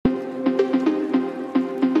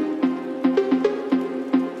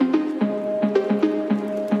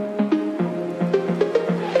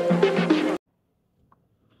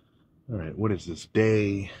is this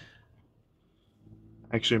day?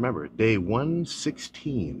 Actually, remember, day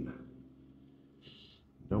 116.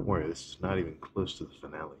 Don't worry, this is not even close to the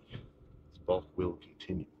finale. This bulk will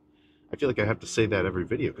continue. I feel like I have to say that every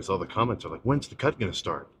video because all the comments are like, when's the cut gonna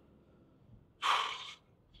start?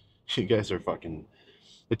 You guys are fucking.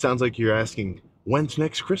 It sounds like you're asking, when's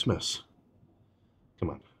next Christmas?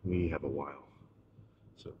 Come on, we have a while.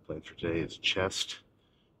 So, the plan for today is chest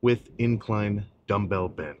with incline dumbbell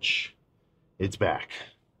bench. It's back.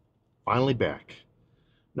 Finally back.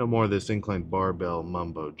 No more of this incline barbell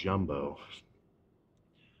mumbo jumbo.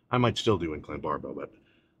 I might still do incline barbell, but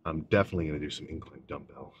I'm definitely going to do some incline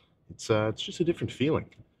dumbbell. It's just a different feeling.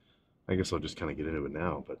 I guess I'll just kind of get into it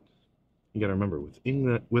now, but you got to remember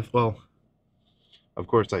well, of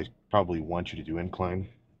course I probably want you to do incline,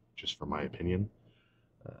 just for my opinion.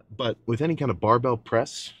 But with any kind of barbell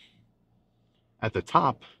press, at the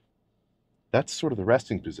top, that's sort of the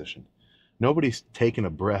resting position. Nobody's taking a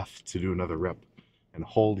breath to do another rep and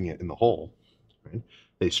holding it in the hole. Right?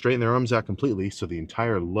 They straighten their arms out completely, so the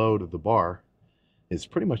entire load of the bar is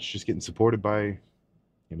pretty much just getting supported by,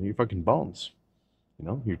 your fucking bones.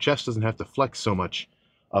 Your chest doesn't have to flex so much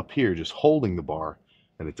up here, just holding the bar,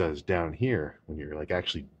 than it does down here when you're like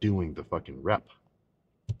actually doing the fucking rep.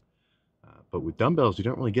 But with dumbbells, you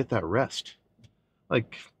don't really get that rest.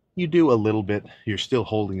 Like you do a little bit, you're still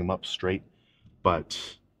holding them up straight, but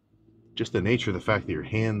just the nature of the fact that your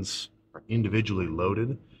hands are individually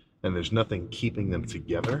loaded and there's nothing keeping them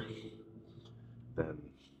together, then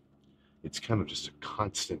it's kind of just a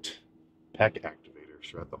constant pec activator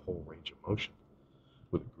throughout the whole range of motion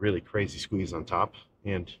with a really crazy squeeze on top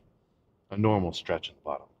and a normal stretch at the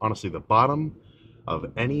bottom. Honestly, the bottom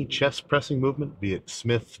of any chest pressing movement, be it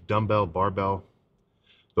Smith, dumbbell, barbell,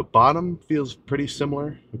 the bottom feels pretty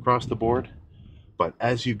similar across the board, but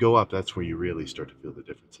as you go up, that's where you really start to feel the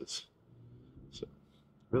differences. So,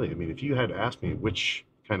 really, I mean, if you had to ask me which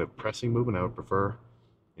kind of pressing movement I would prefer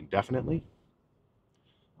indefinitely,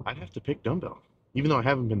 I'd have to pick dumbbell, even though I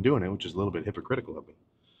haven't been doing it, which is a little bit hypocritical of me.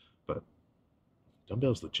 But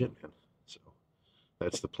dumbbell's legit, man. So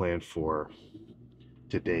that's the plan for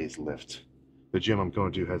today's lift. The gym I'm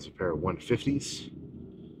going to has a pair of 150s,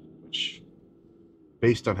 which,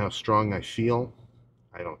 based on how strong I feel,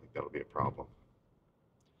 I don't think that'll be a problem.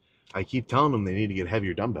 I keep telling them they need to get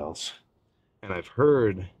heavier dumbbells, and I've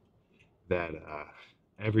heard that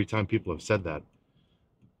every time people have said that,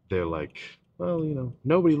 they're like, well,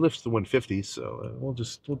 nobody lifts the 150s, so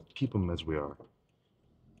we'll keep them as we are.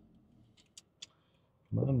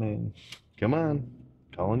 Come on, man. Come on.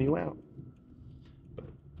 Calling you out. But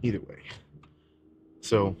either way.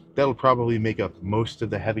 So that'll probably make up most of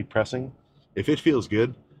the heavy pressing. If it feels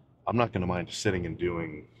good, I'm not going to mind sitting and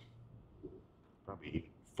doing probably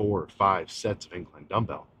 4 or 5 sets of incline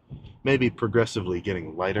dumbbell. Maybe progressively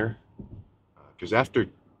getting lighter. Because after...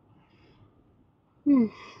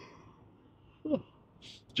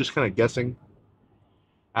 just kind of guessing,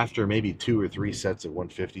 after maybe 2 or 3 sets of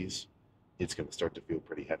 150s, it's going to start to feel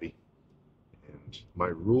pretty heavy. And my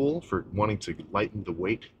rule for wanting to lighten the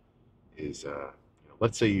weight is,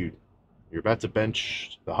 let's say you're about to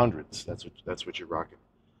bench the hundreds. That's what you're rocking.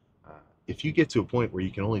 If you get to a point where you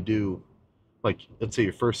can only do, like, let's say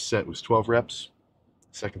your first set was 12 reps,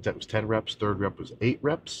 second set was 10 reps, third rep was 8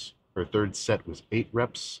 reps, or third set was 8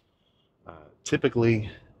 reps. Typically,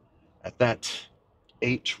 at that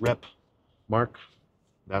 8 rep mark,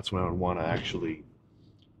 that's when I would want to actually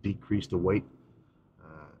decrease the weight.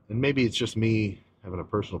 And maybe it's just me having a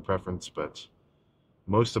personal preference, but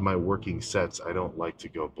most of my working sets, I don't like to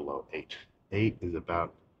go below 8. 8 is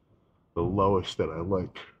about the lowest that I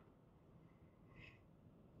like.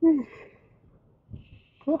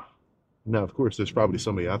 Now, of course, there's probably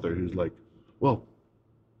somebody out there who's like, well,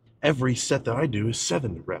 every set that I do is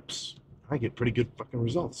 7 reps. I get pretty good fucking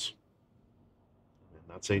results.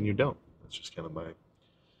 I'm not saying you don't. That's just kind of my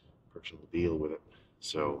personal deal with it.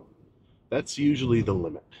 So that's usually the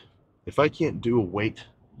limit. If I can't do a weight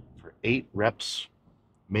for 8 reps,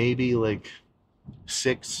 maybe like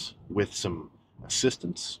 6 with some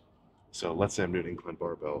assistance. So let's say I'm doing incline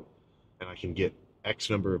barbell and I can get X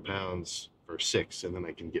number of pounds for 6, and then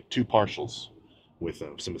I can get 2 partials with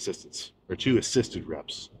some assistance, or 2 assisted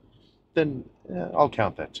reps. Then I'll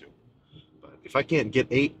count that too. But if I can't get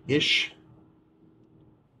 8-ish,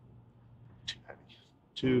 too heavy.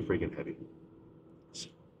 Too freaking heavy. So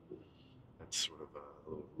that's sort of a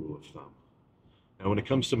little rule of thumb. Now, when it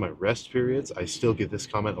comes to my rest periods, I still get this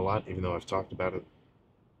comment a lot, even though I've talked about it.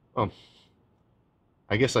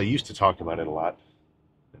 I guess I used to talk about it a lot,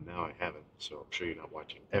 and now I haven't. So I'm sure you're not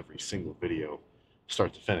watching every single video,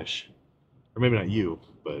 start to finish. or maybe not you,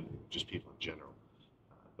 but just people in general.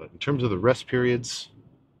 But in terms of the rest periods,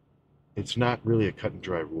 it's not really a cut and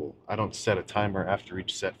dry rule. I don't set a timer after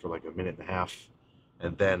each set for like a minute and a half,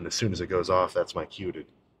 and then as soon as it goes off, that's my cue to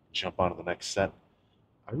jump onto the next set.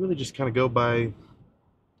 I really just kind of go by,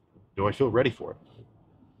 do I feel ready for it?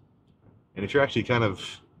 And if you're actually kind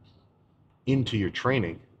of into your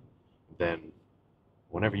training, then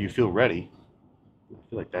whenever you feel ready, I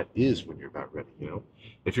feel like that is when you're about ready, you know?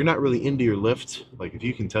 If you're not really into your lift, like if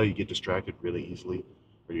you can tell you get distracted really easily,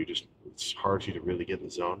 or you just, it's hard for you to really get in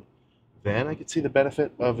the zone, then I could see the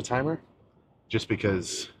benefit of a timer. Just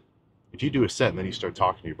because if you do a set and then you start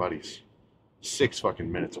talking to your buddies, 6 fucking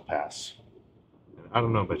minutes will pass. And I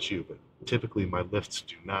don't know about you, but typically my lifts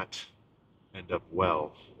do not end up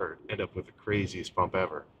well or end up with the craziest pump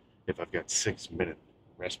ever if I've got 6 minute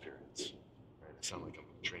rest periods. Right? I sound like I'm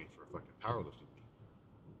training for a fucking powerlifting meet.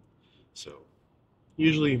 So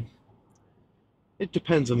usually it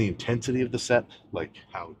depends on the intensity of the set, like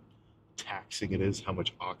how taxing it is, how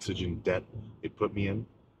much oxygen debt it put me in.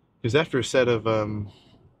 Because after a set of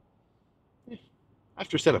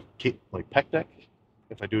like pec deck,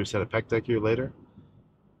 if I do a set of pec deck here later,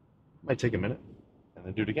 it might take a minute and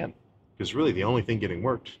then do it again. Because really the only thing getting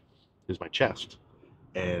worked is my chest.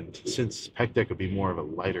 And since pec deck would be more of a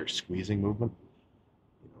lighter squeezing movement,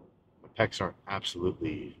 you know, my pecs aren't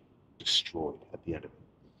absolutely destroyed at the end of it.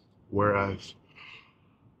 Whereas,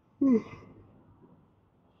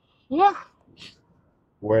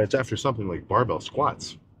 whereas after something like barbell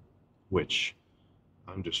squats, which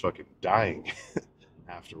I'm just fucking dying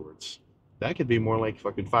afterwards, that could be more like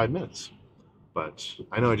fucking 5 minutes. But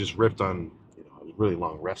I know I just ripped on a really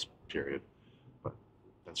long rest period, but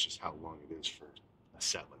that's just how long it is for a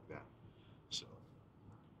set like that. So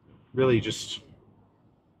really, just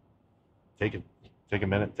take a take a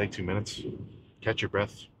minute, take 2 minutes, catch your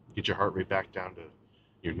breath, get your heart rate back down to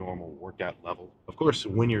your normal workout level. Of course,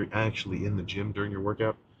 when you're actually in the gym during your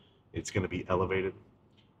workout, it's going to be elevated,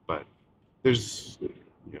 but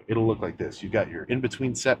it'll look like this. You got your in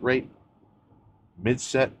between set rate, mid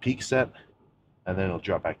set, peak set, and then it'll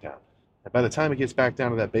drop back down. And by the time it gets back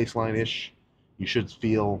down to that baseline ish, you should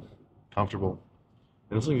feel comfortable.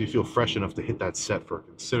 And as long as you feel fresh enough to hit that set for a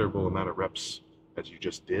considerable amount of reps as you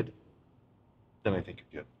just did, then I think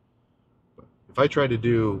you're good. But if I try to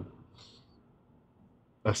do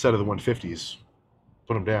a set of the 150s,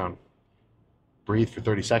 put them down, breathe for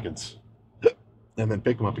 30 seconds, and then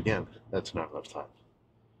pick them up again, that's not enough time.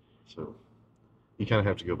 So you kind of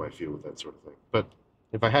have to go by feel with that sort of thing. But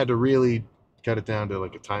if I had to really cut it down to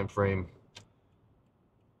like a time frame,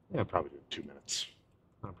 yeah, I'd probably do 2 minutes.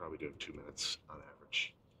 I'm probably doing 2 minutes on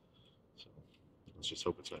average. So let's just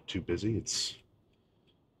hope it's not too busy.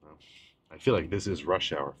 Well, I feel like this is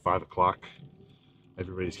rush hour, 5 o'clock.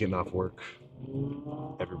 Everybody's getting off work.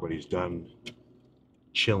 Everybody's done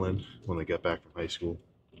chilling when they get back from high school.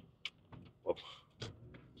 Oh,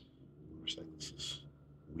 motorcycles is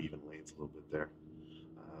weaving lanes a little bit there.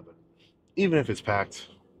 But even if it's packed,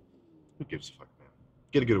 who gives a fuck, man?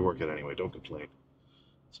 Get a good workout anyway. Don't complain.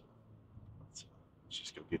 So let's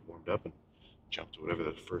just go get warmed up and jump to whatever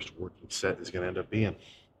the first working set is going to end up being.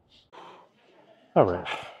 All right.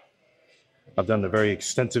 I've done a very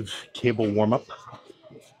extensive cable warm up.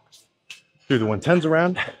 Threw the 110s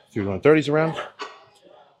around, threw the 130s around.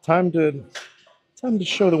 Time to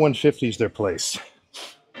show the 150s their place.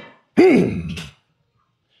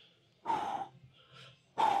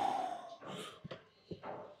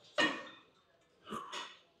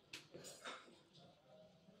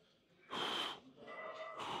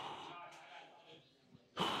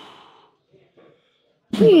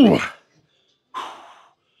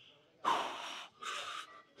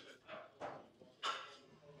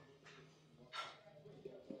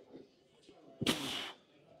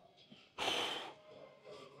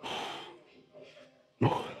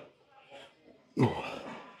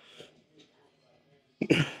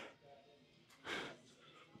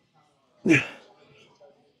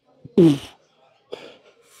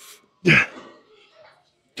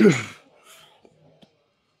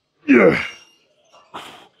 Yeah.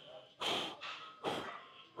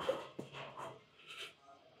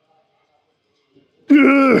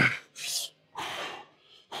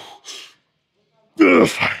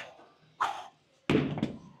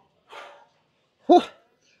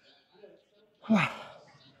 A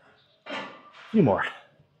few more.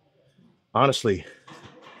 Honestly,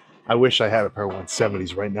 I wish I had a pair of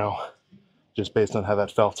 170s right now, just based on how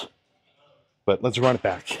that felt. But let's run it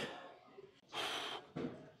back.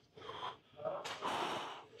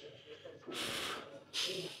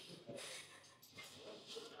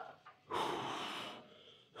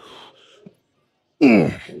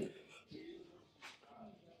 Okay.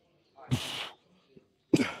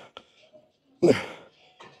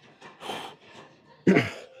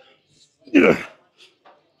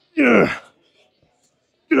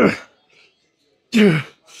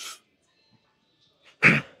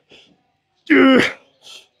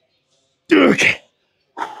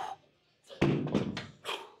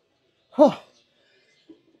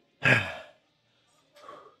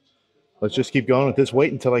 Let's just keep going with this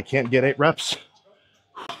weight until I can't get 8 reps.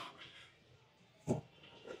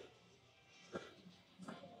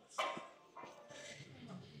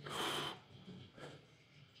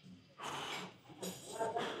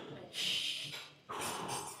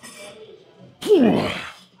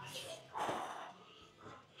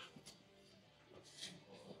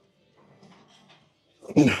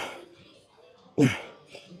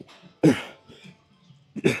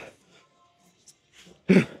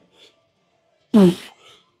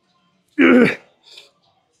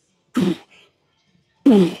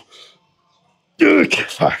 Okay,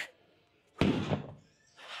 fuck.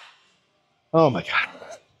 Oh my God.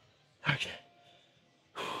 Okay.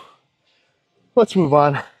 Let's move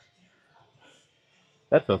on.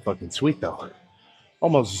 That felt fucking sweet though.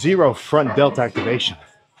 Almost 0 front delt activation.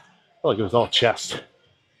 Felt like it was all chest.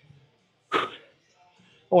 I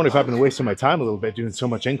wonder if I've been wasting my time a little bit doing so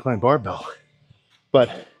much incline barbell.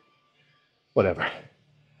 But whatever.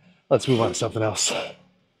 Let's move on to something else. I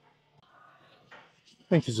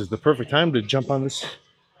think this is the perfect time to jump on this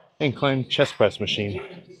incline chest press machine.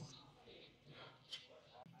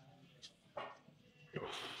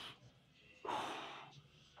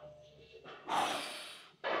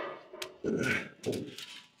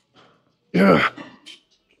 Yeah.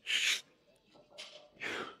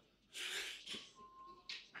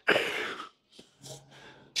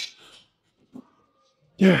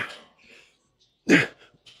 Yeah.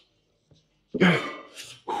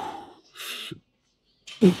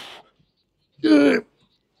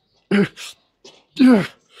 Yeah.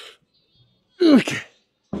 Okay.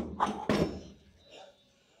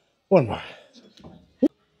 One more.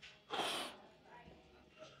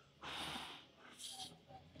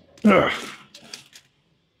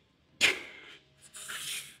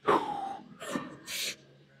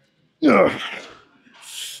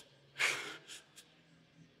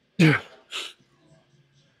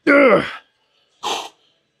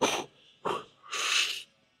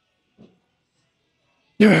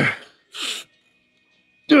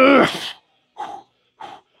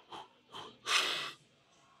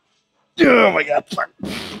 Oh my God.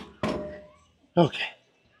 Okay.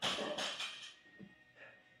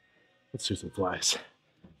 Let's do some flies.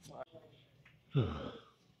 Sorry.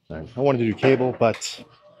 I wanted to do cable, but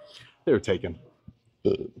they were taken.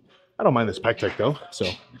 I don't mind this pec tech though, so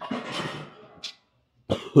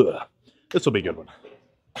this will be a good one.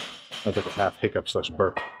 That's like a half hiccup /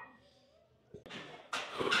 burp.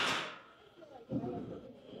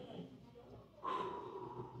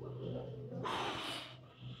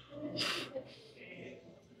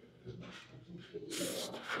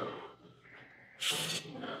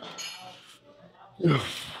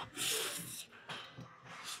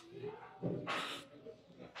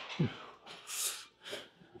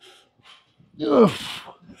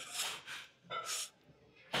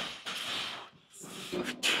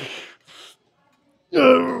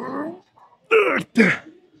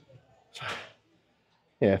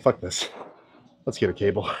 Yeah, fuck this. Let's get a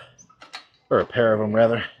cable. Or a pair of them,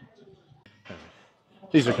 rather.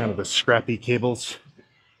 These are kind of the scrappy cables,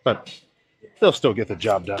 but they'll still get the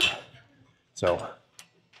job done. So,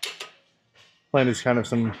 plan is kind of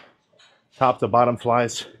some top to bottom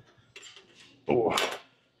flies.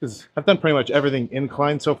 Because I've done pretty much everything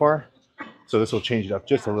inclined so far, so this will change it up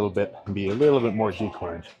just a little bit and be a little bit more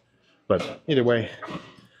declined. But either way,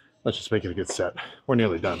 let's just make it a good set. We're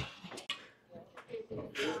nearly done.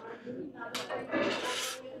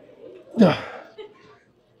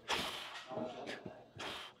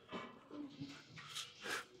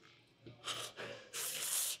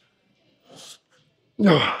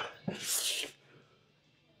 No.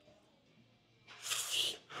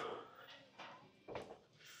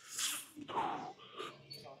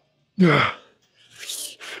 Yeah.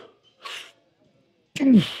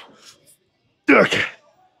 Okay.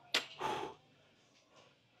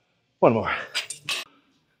 One more.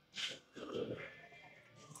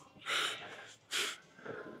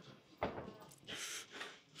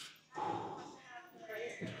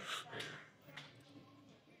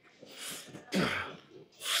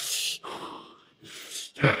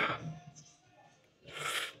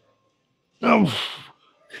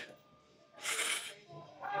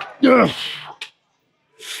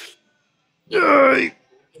 Yeah.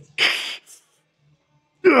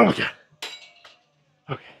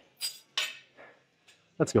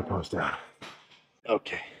 Let's go post down.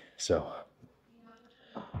 Okay, so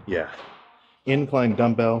yeah, incline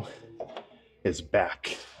dumbbell is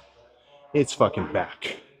back. It's fucking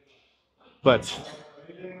back. But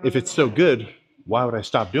if it's so good, why would I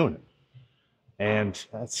stop doing it? And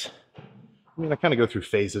I kind of go through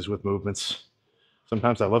phases with movements.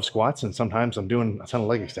 Sometimes I love squats, and sometimes I'm doing a ton of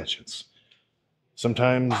leg extensions.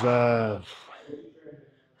 Sometimes,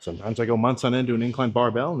 sometimes I go months on end to an incline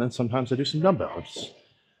barbell, and then sometimes I do some dumbbells.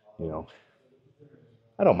 You know,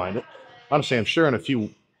 I don't mind it. Honestly, I'm sure in a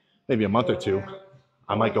few, maybe a month or two,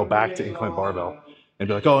 I might go back to incline barbell and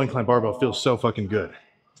be like, "Oh, incline barbell feels so fucking good."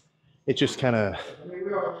 It just kind of,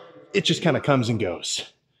 it just kind of comes and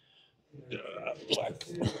goes.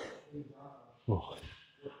 Oh,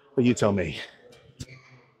 but you tell me.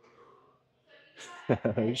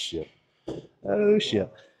 Oh shit. Oh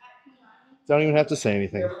shit. Don't even have to say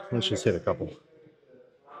anything. Let's just hit a couple.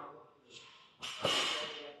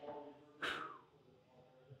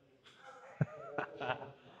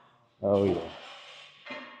 Oh yeah.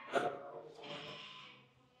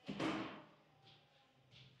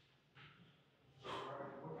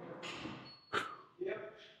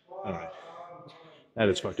 All right. That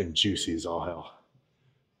is fucking juicy as all hell.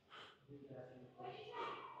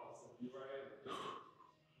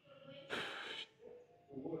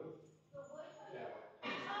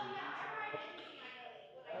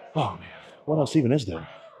 Oh man. What else even is there?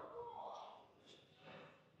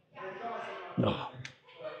 No.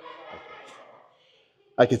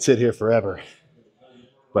 I could sit here forever,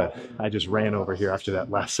 but I just ran over here after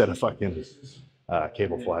that last set of fucking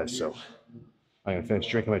cable flies. So I'm gonna finish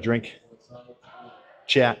drinking my drink,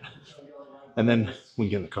 chat, and then we can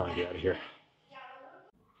get in the car and get out of here.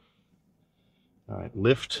 All right,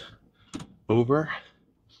 lift over,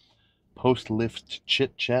 post lift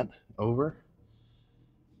chit chat over,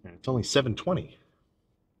 and it's only 7:20.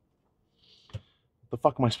 What the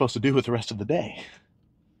fuck am I supposed to do with the rest of the day?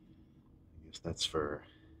 I guess that's for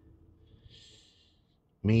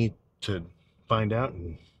me to find out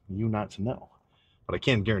and you not to know. But I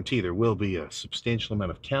can guarantee there will be a substantial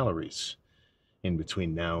amount of calories in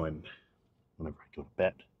between now and whenever I go to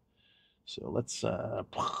bed. So let's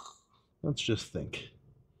just think.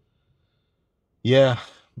 Yeah,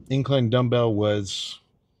 incline dumbbell was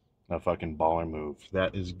a fucking baller move.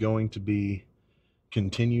 That is going to be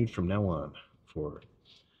continued from now on for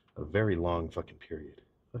a very long fucking period.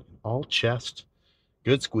 Fucking all chest,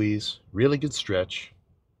 good squeeze, really good stretch.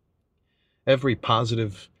 Every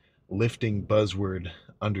positive lifting buzzword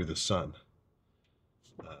under the sun.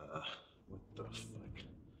 What the fuck?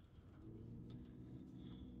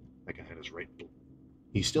 That guy had his right.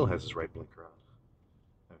 He still has his right blinker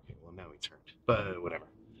on. Okay, well now he turned. But whatever.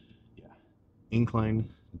 Yeah, incline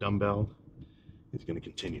dumbbell is going to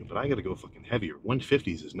continue, but I got to go fucking heavier.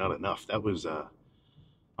 150s is not enough. That was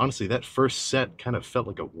honestly that first set kind of felt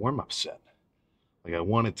like a warm up set. Like I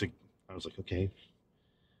wanted to. I was like, okay.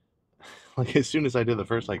 Like as soon as I did the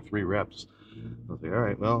first like 3 reps, I was like, all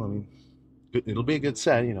right, well, I mean, it'll be a good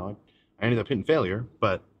set. I ended up hitting failure,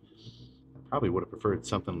 but I probably would have preferred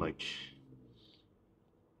something like,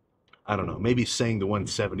 I don't know, maybe saying the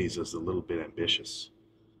 170s is a little bit ambitious.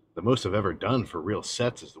 The most I've ever done for real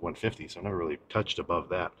sets is the 150s. I've never really touched above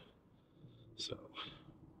that. So,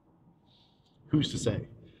 who's to say?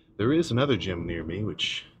 There is another gym near me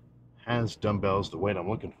which has dumbbells the weight I'm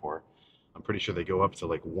looking for. I'm pretty sure they go up to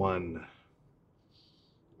like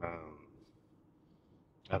um,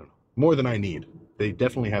 I don't know, more than I need. They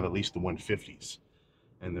definitely have at least the 150s,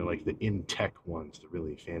 and they're like the in-tech ones, the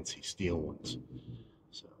really fancy steel ones.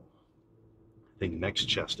 So I think next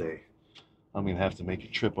chest day, I'm gonna have to make a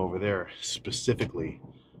trip over there specifically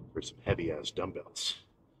for some heavy ass dumbbells.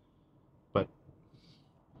 But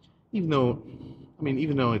even though,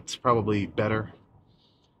 even though it's probably better,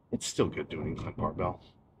 it's still good doing incline barbell.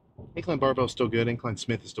 Incline barbell is still good. Incline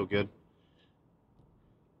Smith is still good.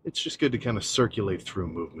 It's just good to kind of circulate through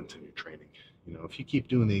movement in your training. If you keep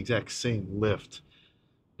doing the exact same lift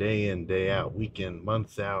day in, day out, week in,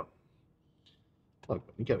 month out, look,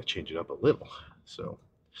 you got to change it up a little. So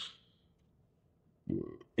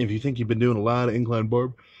if you think you've been doing a lot of incline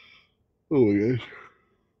barb, oh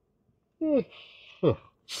my gosh.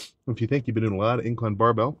 If you think you've been doing a lot of incline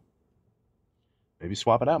barbell, maybe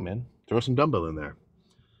swap it out, man. Throw some dumbbell in there.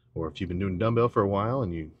 Or if you've been doing dumbbell for a while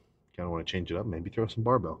and you kind of want to change it up, maybe throw some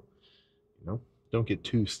barbell. Don't get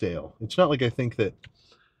too stale. It's not like I think that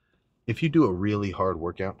if you do a really hard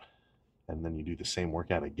workout and then you do the same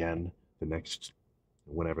workout again the next,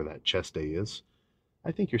 whenever that chest day is,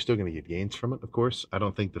 I think you're still going to get gains from it, of course. I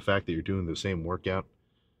don't think the fact that you're doing the same workout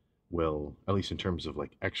will, at least in terms of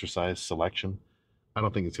like exercise selection, I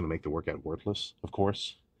don't think it's going to make the workout worthless, of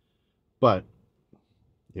course, but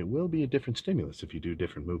it will be a different stimulus if you do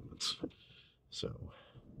different movements. So,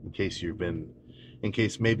 in case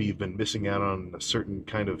maybe you've been missing out on a certain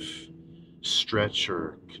kind of stretch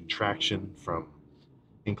or contraction from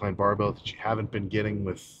incline barbell that you haven't been getting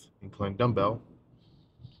with incline dumbbell,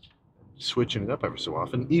 switching it up ever so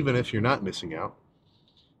often, even if you're not missing out,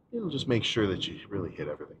 it'll just make sure that you really hit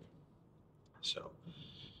everything. So,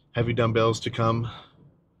 heavy dumbbells to come,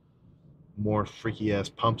 more freaky ass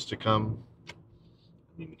pumps to come. I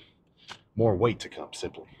mean, more weight to come,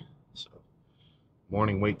 simply. So,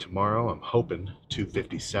 morning weight tomorrow, I'm hoping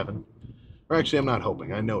 257. Or actually, I'm not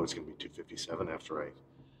hoping. I know it's going to be 257 after I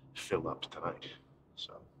fill up tonight.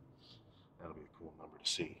 So, that'll be a cool number to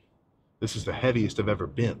see. This is the heaviest I've ever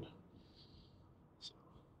been. So,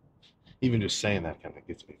 even just saying that kind of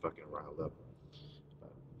gets me fucking riled up.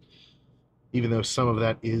 But even though some of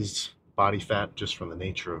that is body fat just from the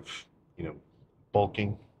nature of,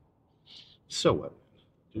 bulking, so what?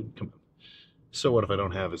 Dude, come on. So what if I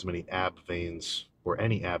don't have as many ab veins or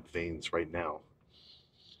any ab veins right now?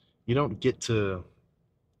 You don't get to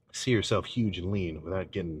see yourself huge and lean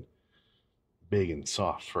without getting big and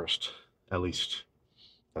soft first. At least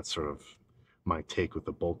that's sort of my take with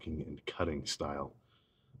the bulking and cutting style.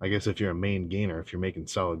 I guess if you're a main gainer, if you're making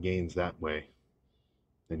solid gains that way,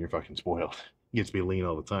 then you're fucking spoiled. You get to be lean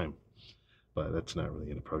all the time. But that's not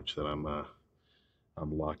really an approach that I'm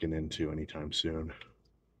locking into anytime soon.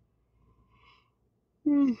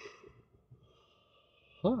 I'm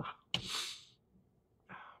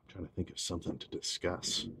trying to think of something to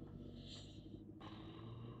discuss.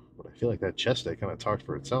 But I feel like that chest day kind of talked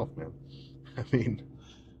for itself, man. I mean,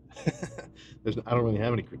 I don't really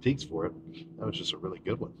have any critiques for it. That was just a really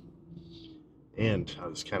good one. And I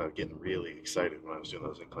was kind of getting really excited when I was doing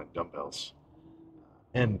those incline dumbbells.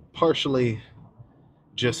 And partially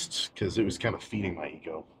just because it was kind of feeding my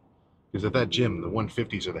ego. Because at that gym, the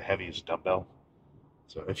 150s are the heaviest dumbbell.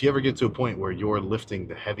 So if you ever get to a point where you're lifting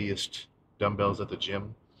the heaviest dumbbells at the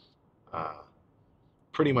gym,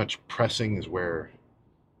 pretty much pressing is where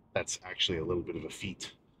that's actually a little bit of a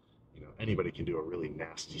feat. Anybody can do a really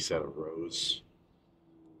nasty set of rows.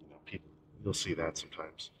 You'll see that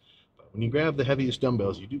sometimes. But when you grab the heaviest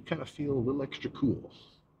dumbbells, you do kind of feel a little extra cool.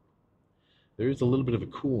 There is a little bit of a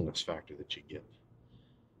coolness factor that you get.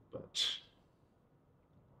 But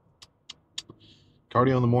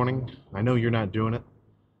cardio in the morning, I know you're not doing it.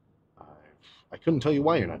 I couldn't tell you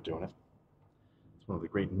why you're not doing it. It's one of the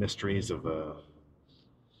great mysteries of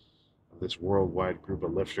this worldwide group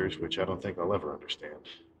of lifters, which I don't think I'll ever understand.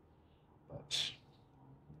 But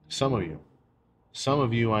some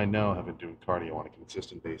of you I know have been doing cardio on a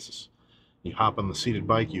consistent basis. You hop on the seated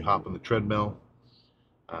bike, you hop on the treadmill,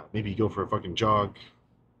 maybe you go for a fucking jog,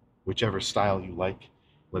 whichever style you like.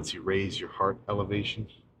 Lets you raise your heart elevation,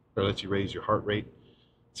 or lets you raise your heart rate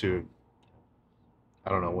to, I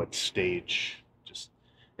don't know what stage, just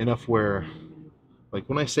enough where, like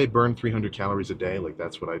when I say burn 300 calories a day, like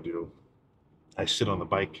that's what I do. I sit on the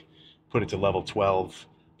bike, put it to level 12,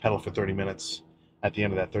 pedal for 30 minutes. At the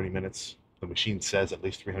end of that 30 minutes, the machine says at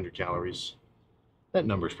least 300 calories. That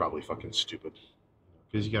number is probably fucking stupid.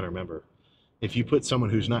 Because you got to remember, if you put someone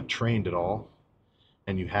who's not trained at all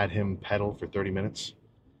and you had him pedal for 30 minutes,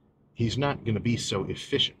 he's not going to be so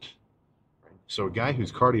efficient. Right? So a guy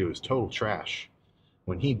whose cardio is total trash,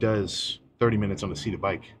 when he does 30 minutes on a seated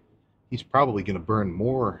bike, he's probably going to burn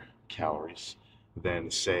more calories than,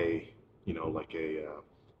 say,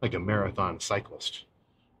 like a marathon cyclist,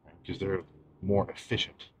 because right? They're more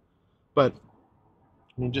efficient. But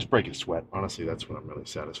I mean, just break a sweat. Honestly, that's what I'm really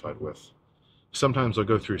satisfied with. Sometimes I'll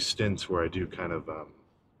go through stints where I do kind of,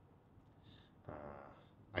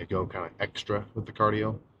 I go kind of extra with the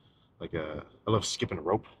cardio. Like I love skipping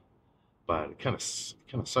rope, but it kind of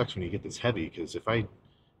sucks when you get this heavy, because if I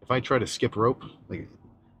try to skip rope, like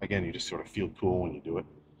again, you just sort of feel cool when you do it.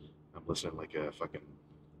 I'm listening like a fucking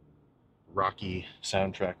Rocky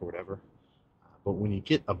soundtrack or whatever. But when you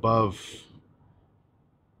get above,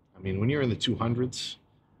 I mean, when you're in the 200s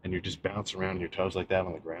and you're just bouncing around on your toes like that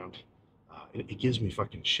on the ground, it gives me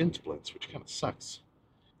fucking shin splints, which kind of sucks.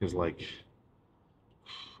 Because like,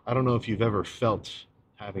 I don't know if you've ever felt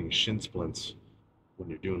having shin splints when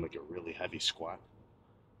you're doing like a really heavy squat.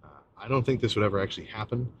 I don't think this would ever actually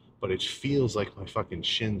happen, but it feels like my fucking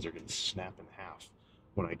shins are going to snap in half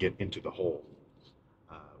when I get into the hole.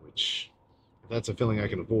 Which, if that's a feeling I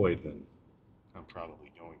can avoid, then I'm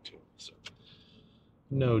probably going to. So,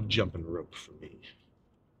 no jumping rope for me.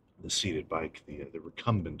 The seated bike, the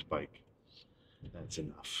recumbent bike, that's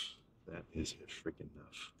enough. That is freaking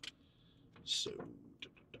enough. So,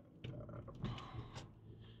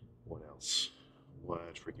 else?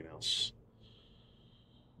 What freaking else?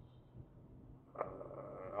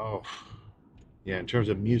 Oh, yeah, in terms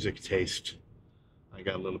of music taste, I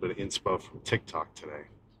got a little bit of inspo from TikTok today.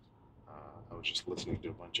 I was just listening to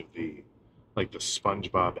a bunch of the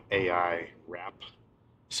SpongeBob AI rap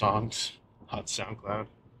songs on SoundCloud.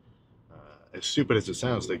 As stupid as it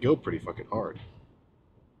sounds, they go pretty fucking hard.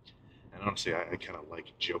 And honestly, I kind of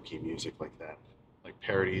like jokey music like that, like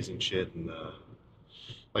parodies and shit, and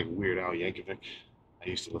like Weird Al Yankovic. I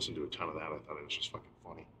used to listen to a ton of that. I thought it was just fucking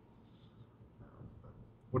funny.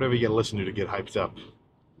 Whatever you gotta listen to get hyped up,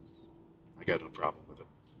 I got no problem with it.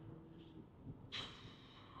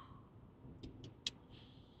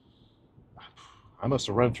 I must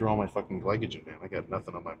have run through all my fucking glycogen, man. I got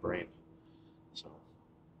nothing on my brain. So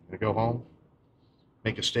I'm gonna go home,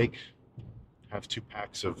 make a steak, have 2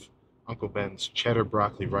 packs of Uncle Ben's cheddar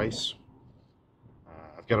broccoli rice.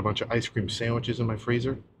 I've got a bunch of ice cream sandwiches in my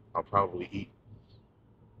freezer. I'll probably eat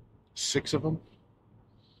 6 of them,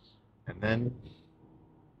 and then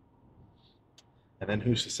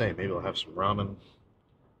who's to say? Maybe I'll have some ramen.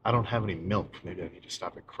 I don't have any milk. Maybe I need to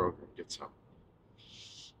stop at Kroger and get some.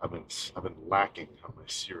 I've been lacking on my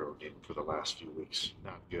cereal game for the last few weeks.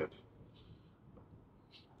 Not good.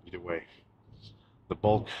 Either way, the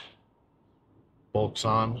bulk's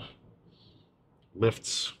on,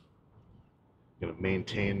 lifts, gonna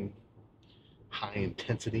maintain high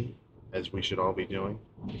intensity as we should all be doing.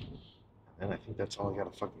 And I think that's all I gotta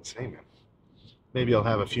fucking say, man. Maybe I'll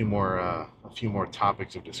have a few more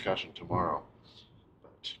topics of discussion tomorrow.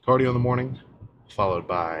 But cardio in the morning, followed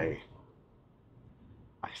by,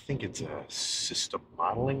 I think it's a system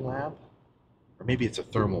modeling lab, or maybe it's a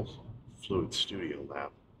thermal fluid studio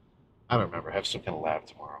lab. I don't remember. I have some kind of lab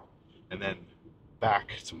tomorrow, and then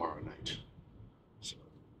back tomorrow night. So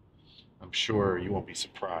I'm sure you won't be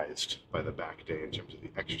surprised by the back day in terms of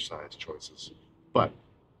the exercise choices. But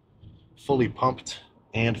fully pumped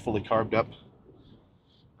and fully carved up,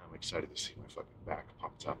 I'm excited to see my fucking back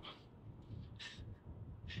pumped up.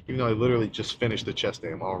 Even though I literally just finished the chest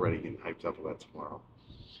day, I'm already getting hyped up about tomorrow.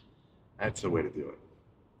 That's the way to do it.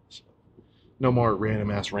 So, no more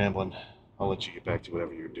random ass rambling. I'll let you get back to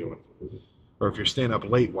whatever you're doing. Or if you're staying up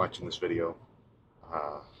late watching this video,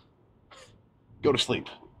 go to sleep.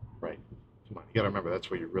 Right? Come on, you gotta remember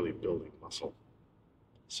that's where you're really building muscle.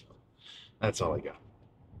 So that's all I got.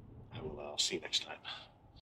 I will see you next time.